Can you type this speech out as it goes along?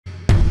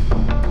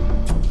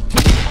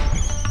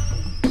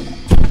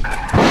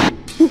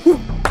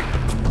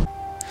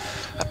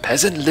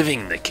peasant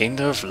living in the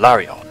kingdom of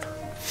Larion.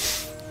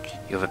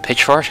 You have a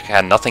pitchfork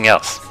and nothing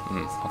else.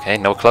 Okay,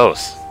 no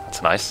clothes.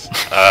 That's nice.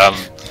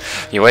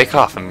 You wake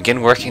up and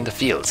begin working the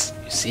fields.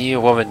 You see a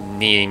woman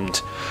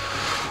named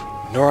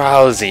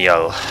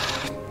Noralziel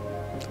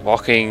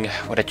walking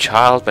with a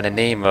child by the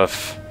name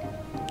of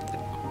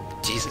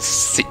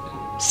Jesus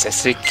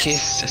Sesik.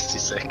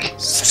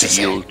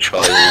 Steel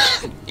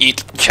child.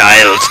 Eat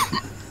child.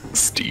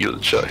 Steel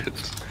child.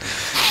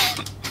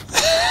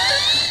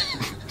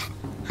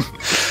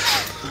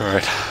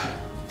 Alright.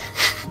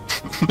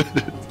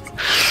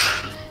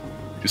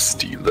 You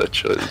steal that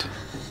child.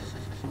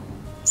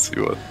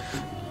 See what?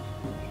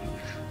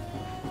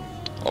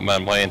 Oh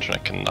man, my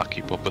internet cannot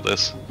keep up with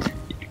this.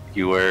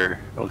 You are...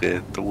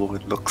 Okay, the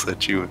woman looks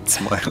at you and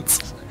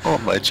smiles. Oh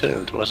my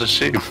child, what a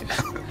shame.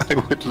 I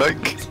would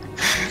like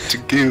to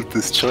give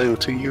this child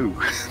to you.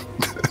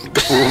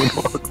 The woman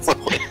walks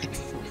away.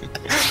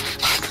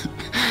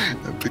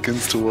 And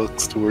begins to walk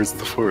towards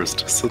the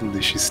forest.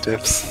 Suddenly she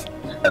steps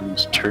and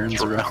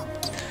turns around.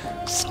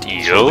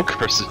 Steal? The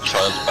cursed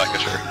child back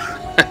at her.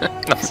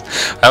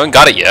 I haven't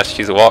got it yet.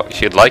 She'd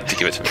like to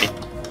give it to me.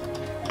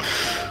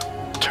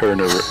 Turn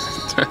around.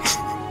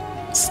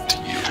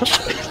 Steal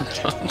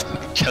child.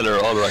 Tell her,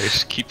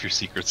 alright, keep your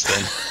secrets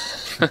then.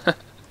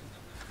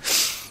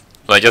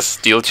 Will I just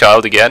steal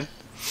child again?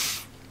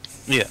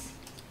 Yeah.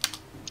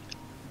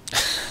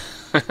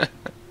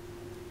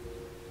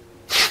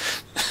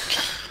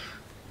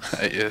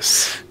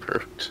 Yes,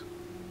 perfect.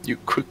 You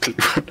quickly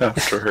run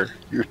after her.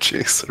 You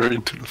chase her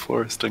into the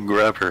forest and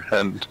grab her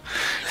hand.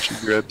 She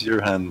grabs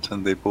your hand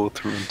and they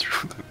both run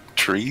through the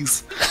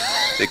trees.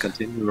 They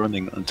continue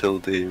running until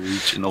they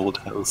reach an old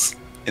house.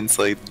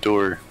 Inside the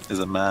door is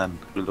a man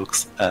who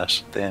looks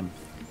at them.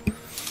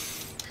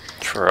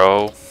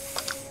 Throw.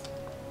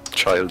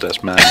 Child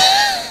at man.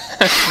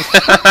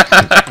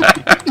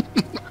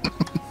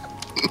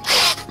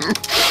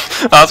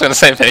 I was gonna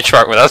say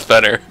pitchfork, but that's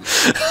better.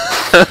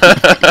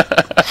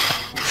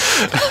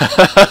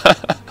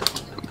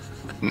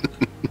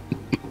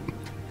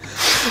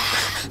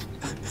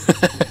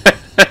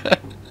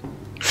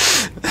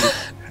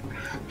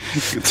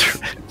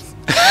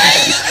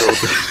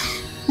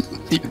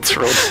 You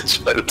throw the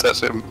child at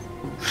him.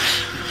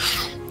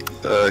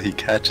 He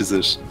catches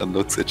it and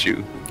looks at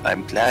you.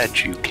 I'm glad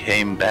you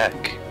came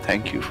back.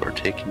 Thank you for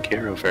taking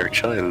care of our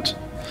child,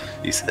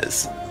 he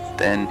says.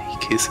 Then he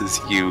kisses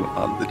you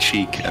on the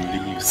cheek and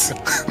leaves.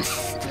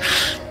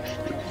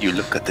 You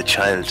look at the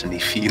child and he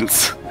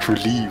feels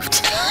relieved.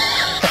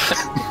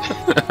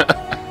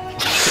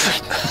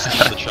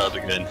 Steal the child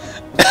again.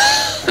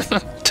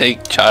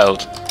 Take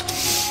child.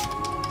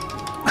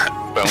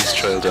 Bounce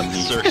child on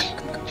me.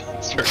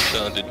 Start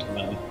child into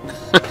man.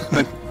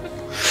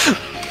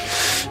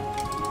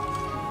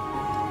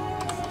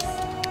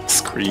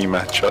 Scream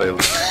at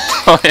child.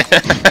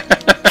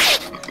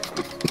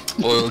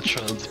 Boil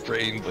child's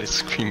brain by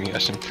screaming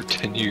at him for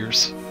 10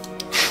 years.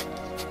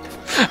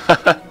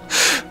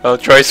 I'll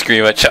try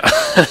scream at child.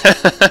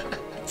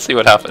 See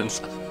what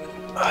happens.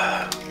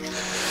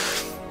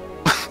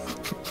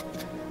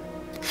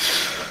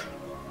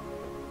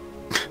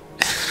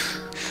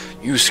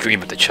 You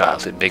scream at the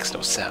child, it makes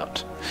no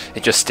sound.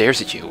 It just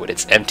stares at you with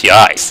its empty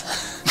eyes.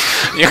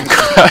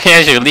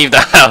 As you leave the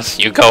house,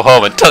 you go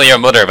home and tell your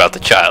mother about the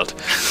child.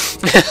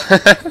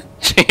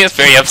 She is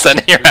very upset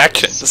at your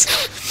actions.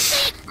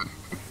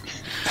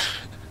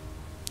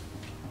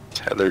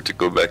 Tell her to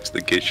go back to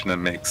the kitchen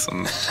and make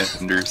some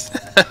tenders.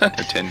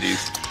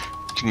 Attendees.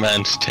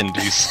 Demand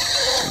tendies.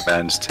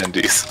 Demand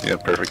tendies. Yeah,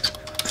 perfect.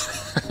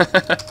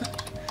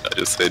 I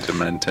just say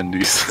demand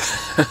tendies.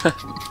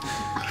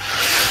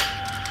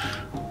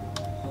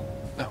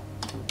 No.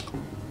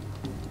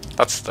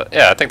 That's the...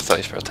 Yeah, I think that's how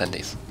you spell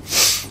tendies.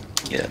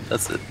 Yeah,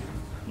 that's it.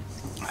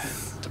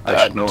 I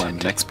should know, I'm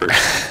an expert.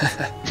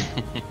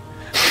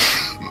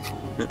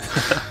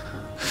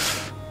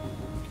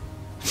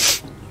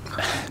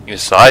 You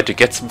decide to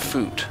get some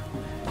food.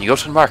 You go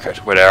to the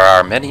market where there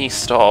are many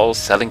stalls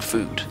selling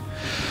food.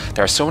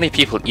 There are so many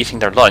people eating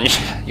their lunch,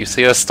 you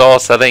see a stall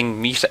selling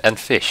meat and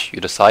fish. You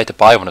decide to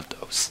buy one of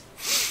those.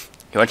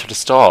 You enter the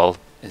stall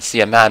and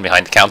see a man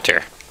behind the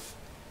counter.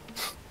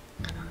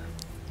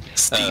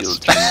 Steal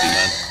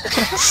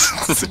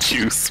tendies.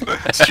 Seduce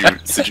man.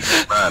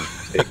 Seduce man.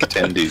 Take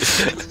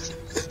tendies.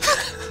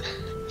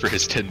 For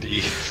his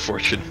tendie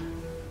fortune.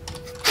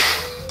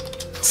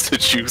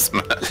 Seduce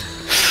man.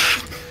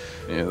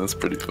 Yeah, that's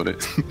pretty funny.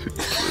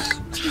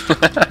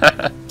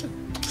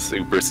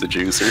 Super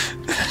seducer.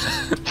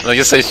 I'll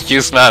just say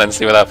seduce man and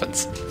see what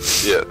happens.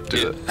 Yeah,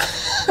 do it.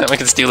 And we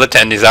can steal the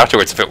tendies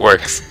afterwards if it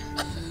works.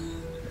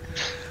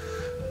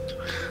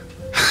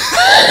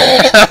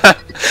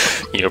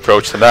 You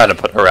approach the man and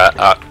put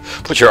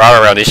your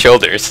arm around his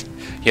shoulders.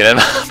 You then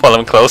pull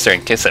him closer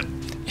and kiss him.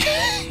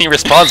 He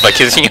responds by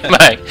kissing you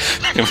back.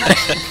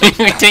 You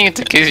continue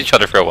to kiss each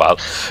other for a while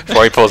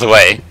before he pulls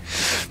away.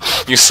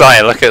 You sigh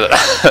and look at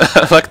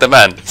look at the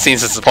man.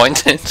 Seems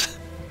disappointed.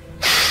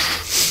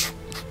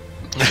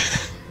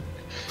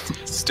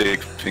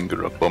 Stick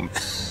finger up bump.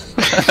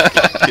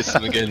 Kiss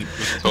him again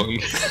with tongue.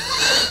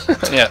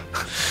 Yeah.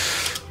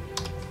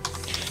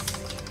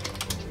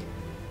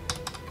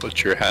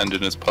 Put your hand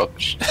in his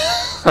pouch.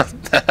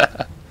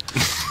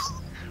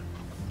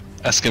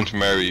 Ask him to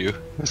marry you.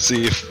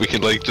 See if we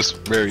can like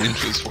just marry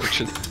into his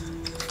fortune.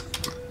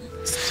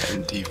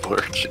 10D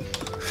fortune.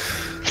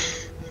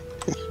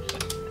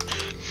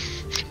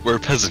 We're a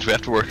peasant, we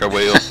have to work our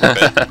way up.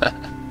 Okay?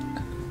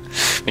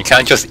 We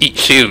can't just eat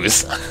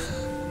shoes.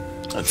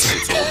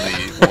 It's only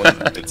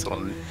one.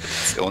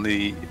 It's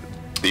only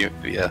the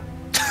yeah.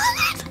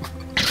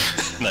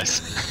 Nice.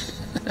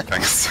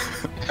 Thanks.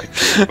 I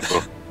came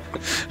up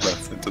with that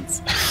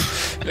sentence.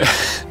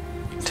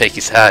 Take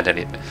his hand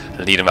and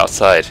lead him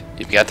outside.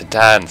 You began to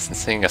dance and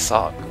sing a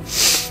song.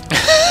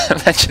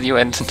 Eventually you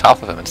went on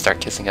top of him and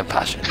start kissing him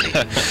passionately.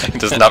 He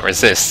does not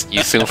resist.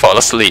 You soon fall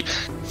asleep.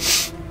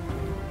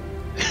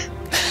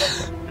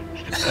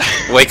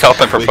 Wake up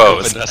and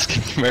propose. Wake up and ask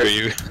him to marry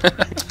you.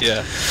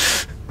 Yeah.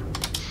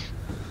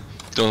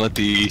 Don't let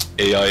the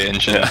AI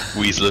engine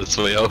weasel its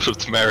way out of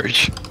the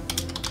marriage.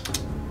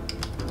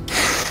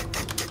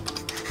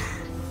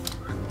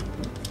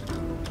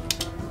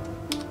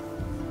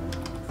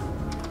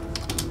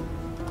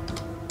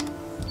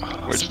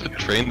 We're just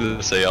train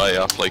this AI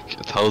off like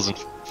 1,000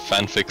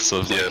 fanfics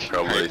of like,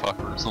 probably. Harry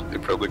Potter or something.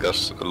 They probably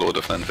got a load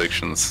of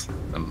fanfictions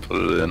and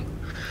put it in.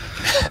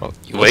 Oh,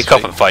 You wake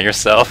up and find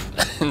yourself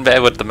in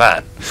bed with the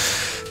man.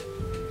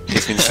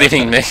 He's been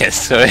sleeping naked,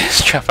 so you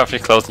strap off your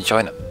clothes and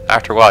join him.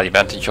 After a while, you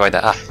begin to enjoy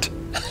the act.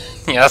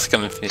 You ask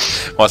him if he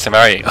wants to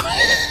marry you.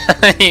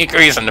 He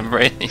agrees and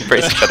embrace each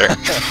other.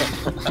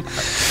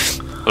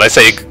 Well, I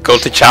say go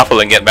to chapel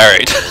and get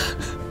married.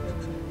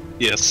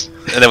 Yes.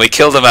 And then we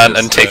kill the man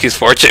and take his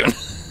fortune.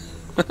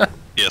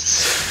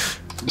 Yes.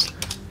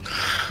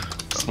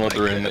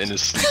 Smother him in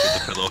his sleep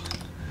with the pillow.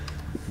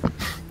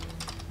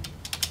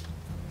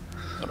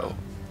 Oh no.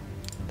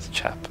 It's a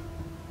chap.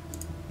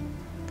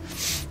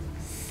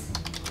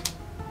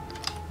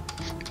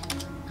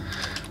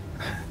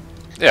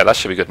 Yeah, that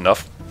should be good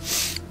enough.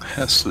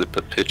 Slip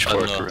a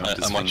pitchfork around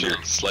his I'm watching finger.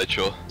 a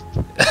slideshow.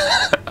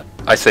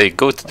 I say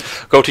go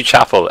to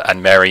chapel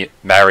and marry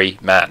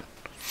man.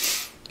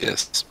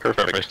 Yes,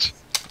 perfect.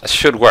 That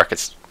should work.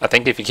 I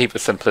think if you keep it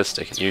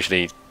simplistic, it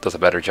usually does a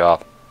better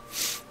job.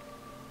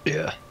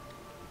 Yeah.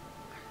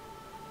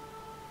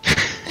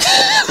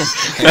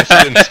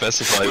 I didn't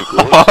specify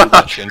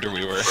what gender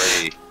we were.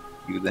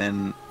 You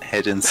then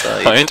head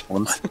inside. Right.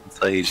 Once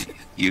inside,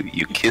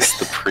 you kiss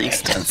the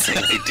priest and say,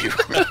 "I do."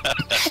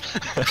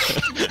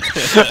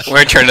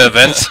 We're turning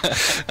events.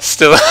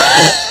 Still.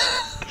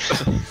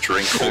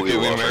 Drink holy Okay,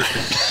 we water. married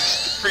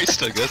the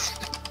priest, I guess.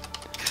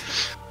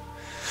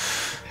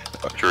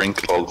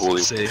 Drink all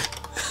holy. Say.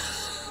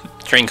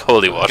 Drink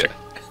holy water.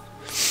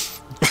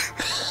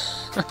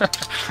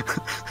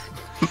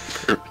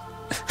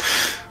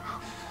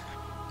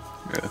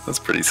 Yeah, that's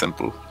pretty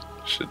simple.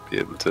 Should be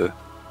able to.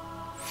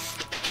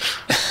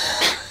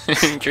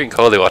 Drink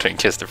holy water and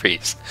kiss the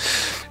priest.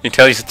 He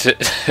tells you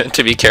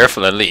to be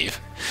careful and leave.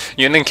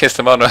 You then kiss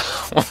him on a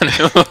woman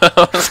who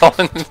was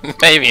on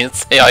maybe and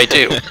say I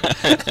do.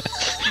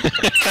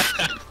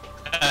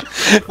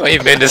 Well,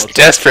 you've made this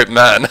desperate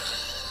man.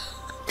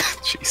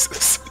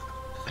 Jesus.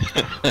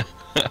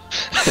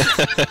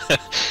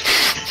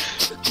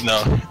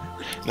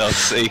 No,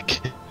 say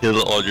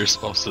kill all your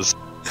spouses.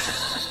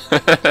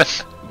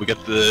 We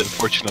get the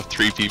fortune of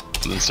 3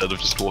 people instead of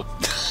just 1.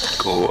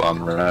 Go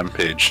on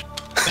rampage.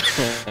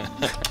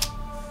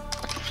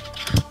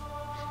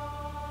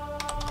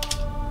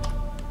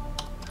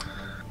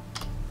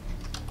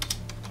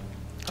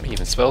 How do you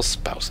even spell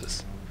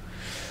spouses?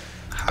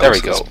 There we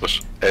go.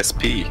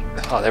 SP.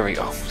 Oh, there we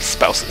go.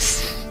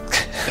 Spouses.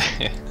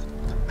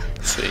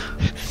 Let's see.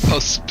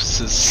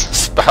 Auspices.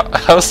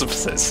 Spouses. House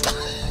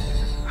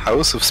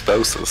of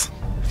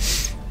Spouses.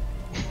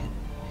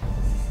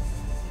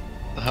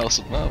 The House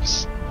of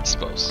Mouse.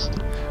 Spouse.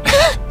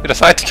 You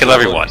decide to kill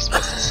everyone.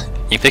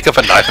 You pick up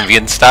a knife and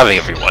begin stabbing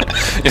everyone.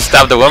 You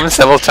stab the woman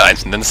several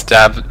times, and then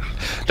stab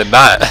the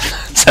man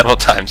several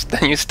times.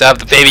 Then you stab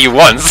the baby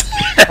once,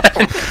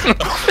 and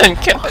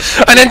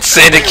then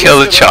say to kill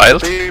the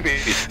child.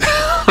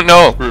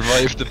 No.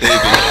 Revive the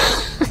baby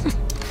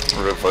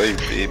Revive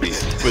baby.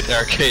 with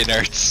arcane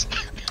arts.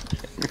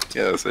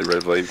 Yeah, say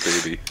revive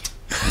baby.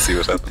 And see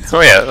what happens.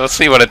 Oh yeah, let's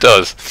see what it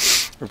does.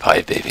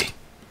 Revive baby.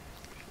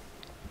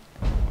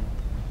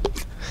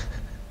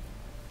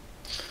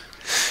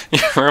 You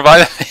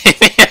revive the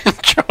baby and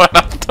throw it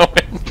out the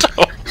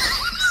window.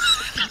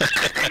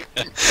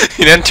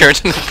 He then turns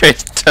to the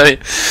priest to tell you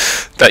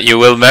that you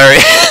will marry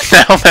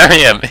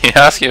him. He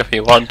asks you if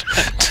you want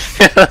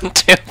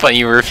to, but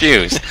you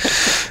refuse.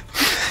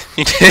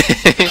 He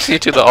takes you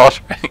to the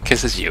altar and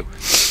kisses you.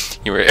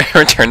 You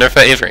return the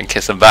favor and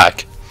kiss him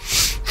back.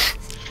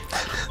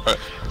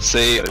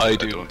 Say I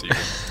do.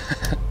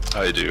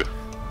 I do.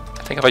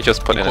 I think if I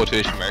just put in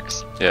Quotation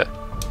marks. yeah.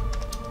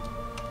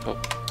 Oh.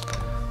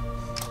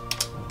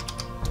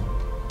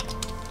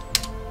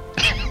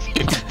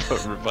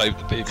 Revive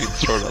the baby and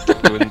throw it out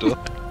the window.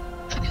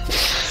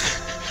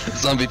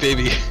 Zombie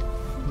baby.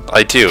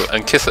 I do,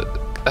 and kiss it,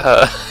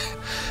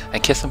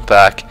 and kiss him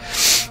back.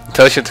 He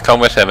tells you to come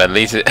with him and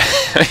leads it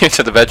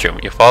into the bedroom.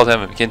 You follow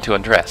him and begin to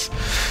undress.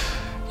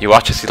 You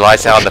watch as he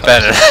lies down on the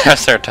bed and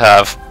asks her to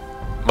have,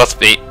 must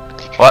be,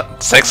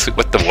 what, sex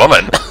with the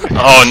woman?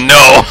 Oh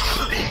no!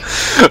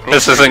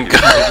 This isn't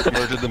good.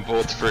 Murdered them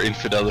both for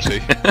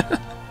infidelity.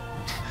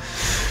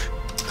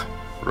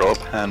 Rub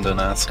hand and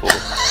asshole.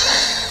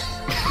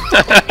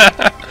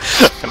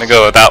 Gonna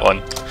go with that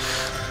one.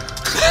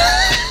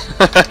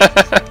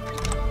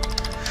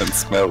 And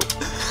smell.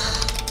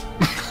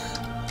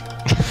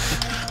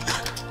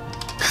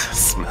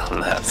 Smell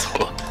an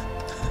asshole.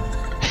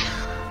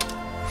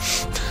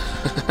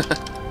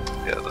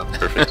 Yeah, that's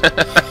perfect.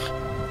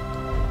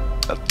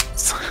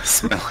 That's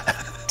smell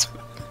it.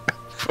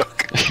 Fuck.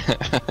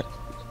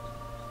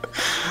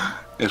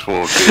 It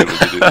won't be able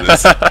to do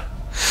this.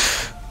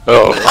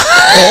 Oh.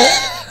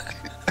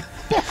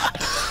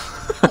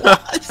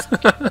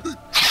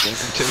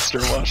 Taster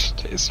wash.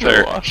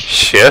 Taster wash.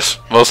 Shit,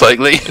 most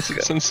likely.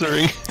 It's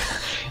censoring.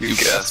 You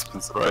gasp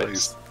in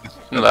surprise.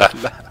 Nah.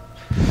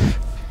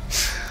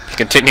 He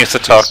continues to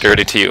talk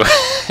dirty to you.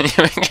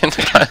 You begin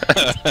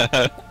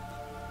to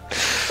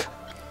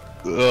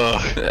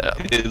Ugh.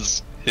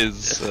 His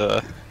His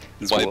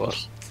Bible.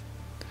 what?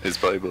 His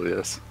Bible,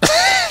 yes.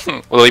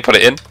 Will he put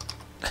it in?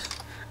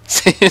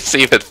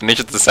 See if it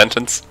finishes the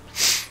sentence.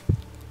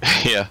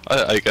 Yeah,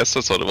 I guess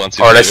that's what it wants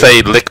you Or to do. let's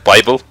say lick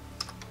Bible.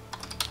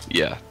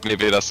 Yeah,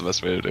 maybe that's the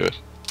best way to do it.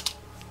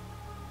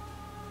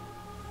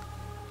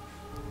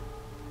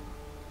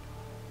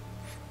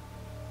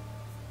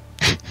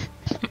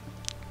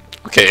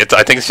 Okay,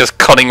 I think it's just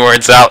cutting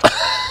words out.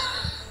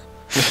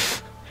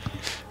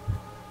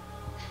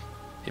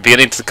 You're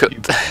beginning to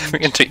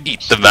begin to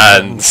eat the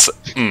man's,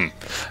 and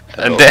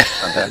then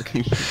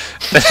he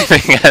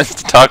begins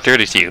to talk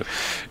dirty to you.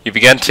 You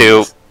begin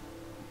to,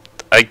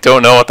 I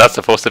don't know what that's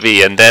supposed to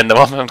be, and then the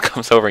woman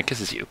comes over and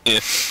kisses you. Yeah.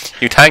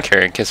 You thank her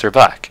and kiss her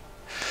back.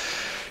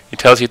 He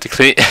tells you to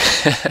clean.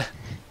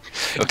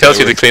 He tells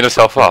you to clean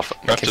himself off.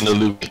 Wrapped in a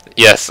loop.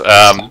 Yes.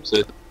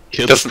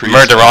 Kill Just the priest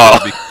murder all.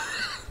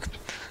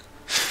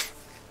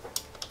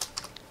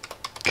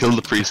 Kill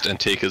the priest and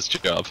take his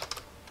job.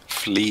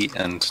 Flee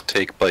and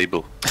take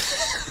Bible.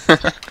 I'm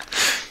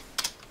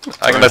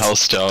Burn gonna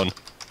house down.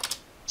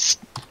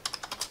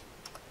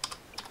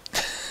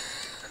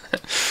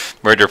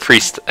 murder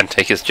priest and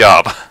take his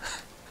job.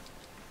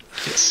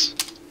 Yes.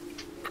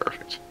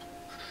 Perfect.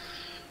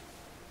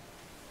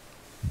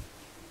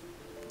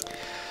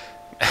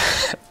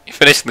 You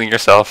finish cleaning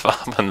yourself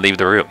up and leave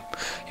the room.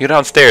 You go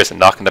downstairs and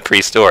knock on the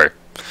priest's door.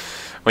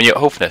 When you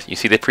open it, you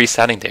see the priest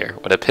standing there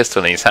with a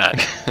pistol in his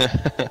hand.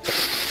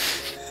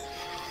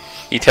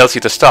 He tells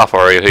you to stop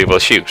or he will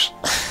shoot.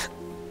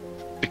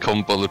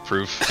 Become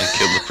bulletproof and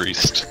kill the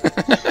priest.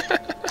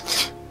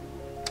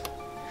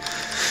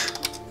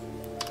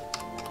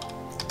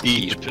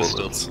 Eat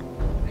pistols.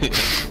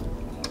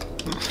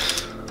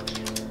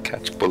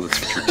 Catch bullets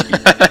with your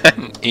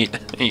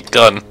teeth. Eat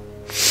gun.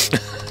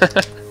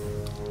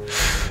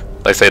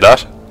 Did I say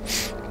that?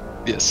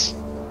 Yes.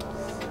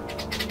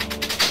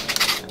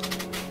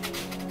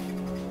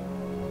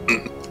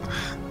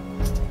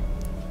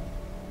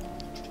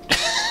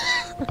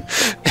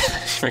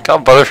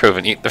 Become bulletproof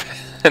and eat the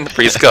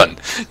priest's gun.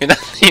 You then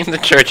leave the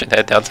church and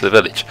head down to the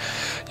village.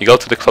 You go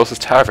to the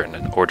closest tavern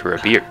and order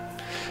a beer.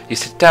 You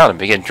sit down and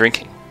begin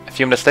drinking. A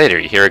few minutes later,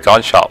 you hear a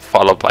gunshot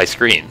followed by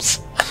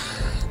screams.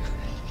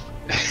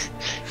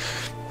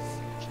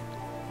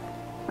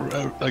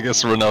 I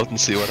guess run out and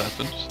see what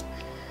happened.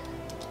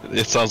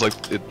 It sounds like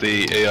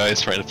the AI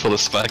is trying to pull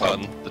us back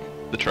on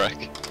the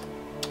track.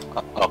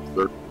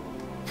 Upward.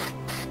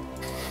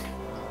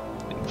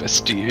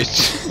 Investigate.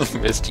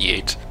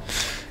 Investigate.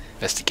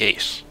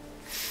 Investigate.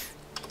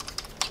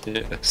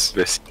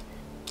 Yes.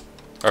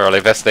 Or I'll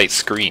investigate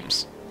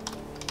screams.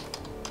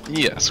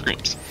 Yeah,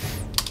 screams.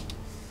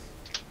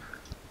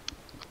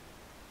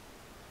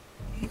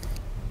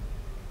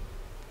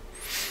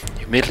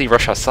 You immediately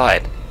rush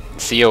outside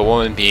and see a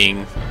woman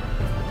being,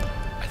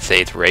 I'd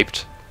say it's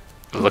raped,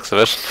 the looks of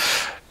it.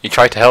 You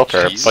try to help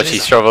her, but she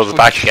struggles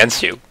back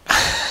against you.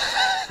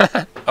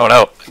 Oh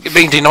no, you're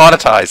being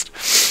demonetized!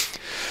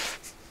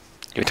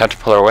 You attempt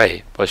to pull her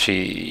away, but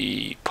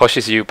she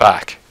pushes you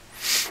back.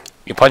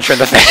 You punch her in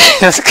the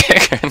face,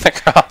 kick her in the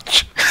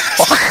crotch.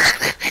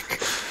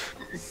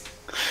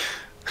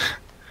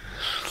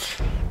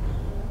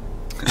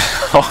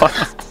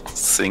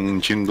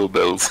 Sing jingle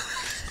bells.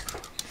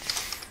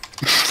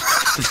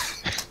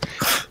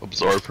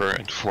 Absorb her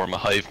and form a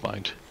hive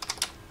mind.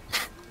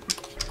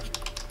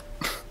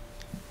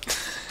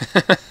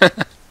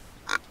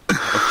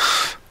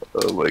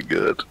 Oh my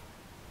god.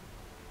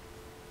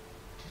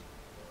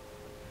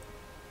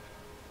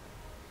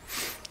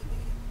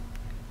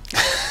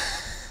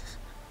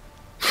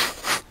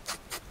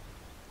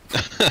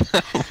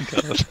 Oh my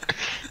god.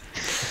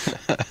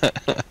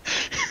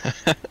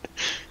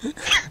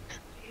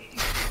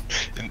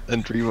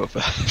 and dream of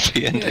a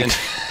happy ending.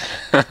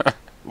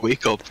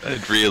 Wake up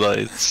and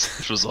realize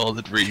it was all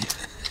a dream.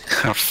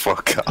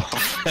 Fuck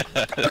off. What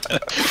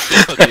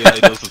the AI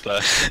does with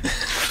that?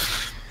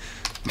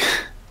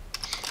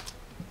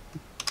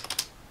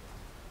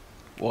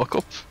 Walk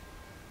up.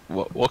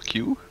 Walk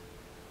you?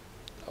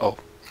 Oh,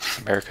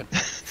 American.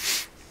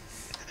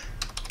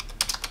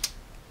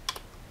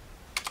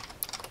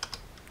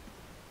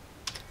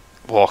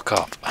 Walk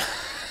up.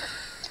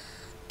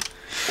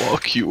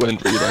 Walk you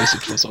and realise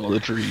it was all a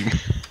dream.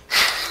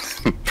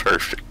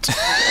 Perfect.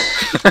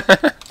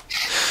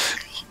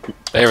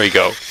 There we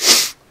go.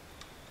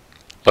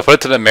 I'll put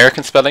it to the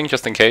American spelling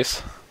just in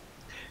case.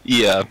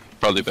 Yeah,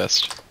 probably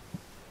best.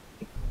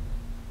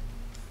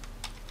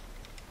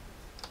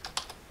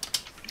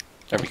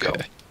 There we go.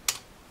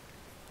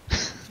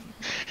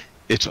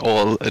 It's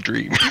all a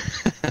dream.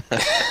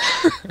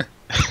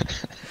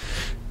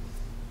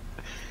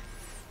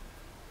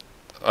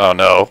 Oh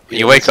no.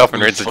 You wake up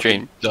and it's a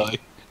dream. Die.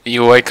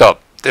 You wake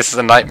up. This is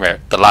a nightmare.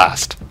 The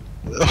last.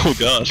 Oh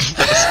god,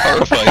 that's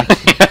horrifying.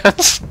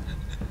 Yes.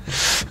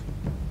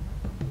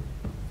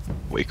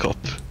 Wake up.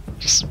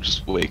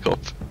 Just wake up.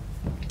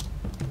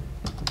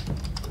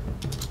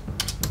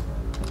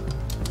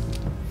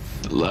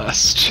 The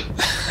last.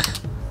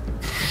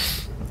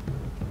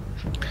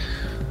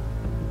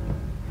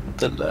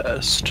 The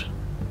last.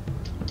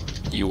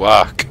 You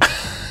walk.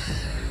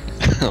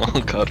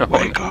 Oh god,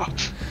 wake up.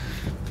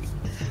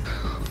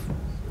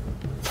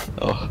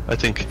 Oh, I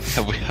think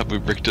have we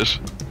bricked it?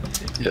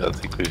 Yeah, I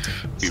think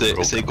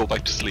we've Say go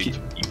back to sleep.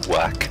 You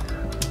whack.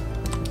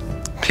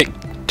 Pick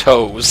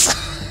toes.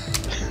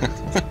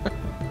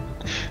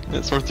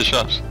 It's worth a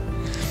shot.